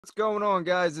What's going on,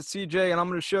 guys? It's CJ, and I'm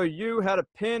going to show you how to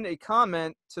pin a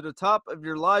comment to the top of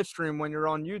your live stream when you're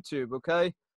on YouTube,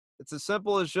 okay? It's as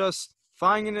simple as just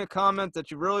finding a comment that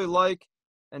you really like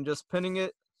and just pinning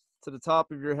it to the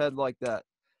top of your head like that.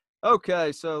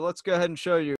 Okay, so let's go ahead and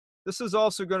show you. This is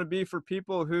also going to be for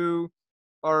people who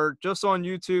are just on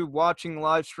YouTube watching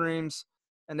live streams,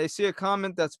 and they see a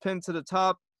comment that's pinned to the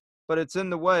top, but it's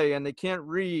in the way, and they can't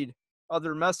read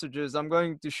other messages. I'm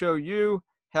going to show you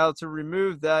how to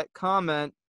remove that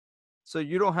comment so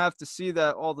you don't have to see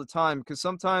that all the time, because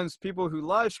sometimes people who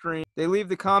live stream, they leave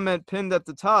the comment pinned at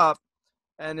the top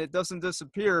and it doesn't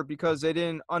disappear because they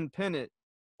didn't unpin it.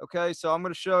 Okay, so I'm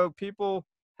going to show people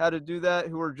how to do that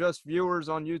who are just viewers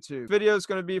on YouTube. This video is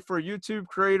going to be for YouTube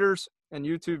creators and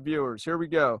YouTube viewers. Here we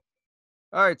go.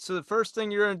 All right, so the first thing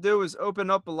you're going to do is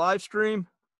open up a live stream.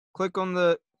 Click on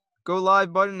the go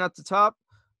live button at the top.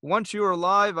 Once you are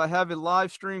live, I have a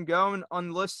live stream going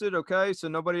unlisted, okay, so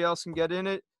nobody else can get in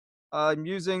it. I'm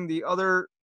using the other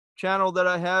channel that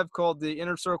I have called the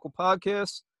Inner Circle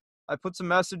Podcast. I put some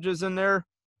messages in there.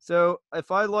 So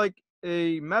if I like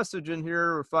a message in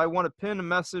here, or if I want to pin a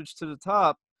message to the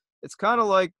top, it's kind of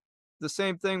like the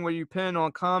same thing where you pin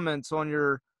on comments on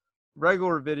your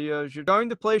regular videos. You're going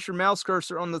to place your mouse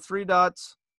cursor on the three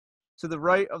dots to the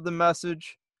right of the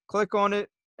message. Click on it,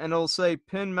 and it'll say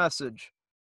pin message.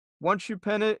 Once you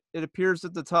pin it, it appears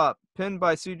at the top. Pinned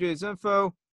by CJ's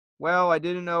info. Wow, I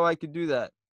didn't know I could do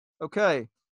that. Okay,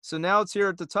 so now it's here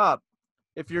at the top.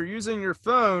 If you're using your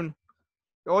phone,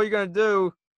 all you're going to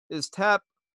do is tap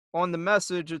on the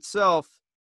message itself,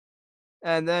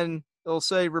 and then it'll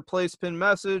say replace pin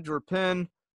message or pin.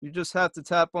 You just have to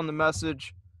tap on the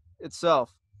message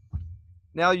itself.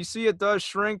 Now you see it does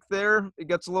shrink there. It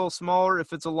gets a little smaller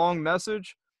if it's a long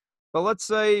message. But let's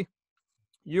say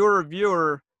you're a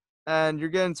viewer and you're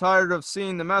getting tired of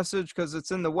seeing the message because it's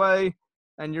in the way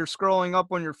and you're scrolling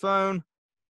up on your phone.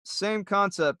 Same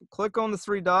concept. Click on the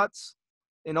three dots,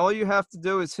 and all you have to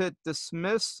do is hit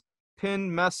dismiss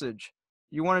pin message.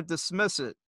 You want to dismiss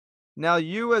it. Now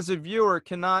you as a viewer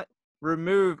cannot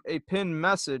remove a pinned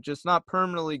message. It's not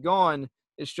permanently gone.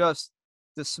 It's just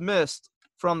dismissed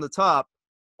from the top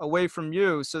away from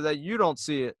you so that you don't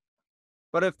see it.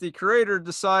 But if the creator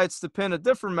decides to pin a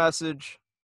different message,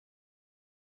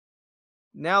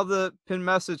 now the pin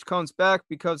message comes back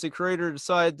because the creator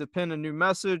decided to pin a new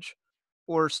message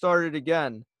or start it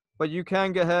again. But you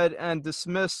can go ahead and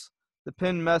dismiss the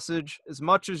pin message as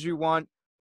much as you want,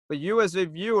 but you as a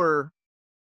viewer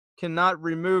cannot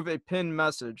remove a pin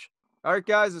message. All right,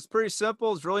 guys, it's pretty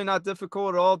simple. It's really not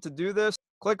difficult at all to do this.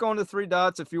 Click on the three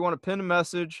dots if you want to pin a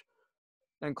message,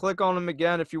 and click on them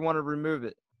again if you want to remove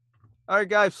it. All right,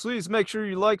 guys, please make sure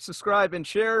you like, subscribe, and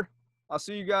share. I'll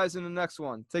see you guys in the next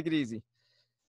one. Take it easy.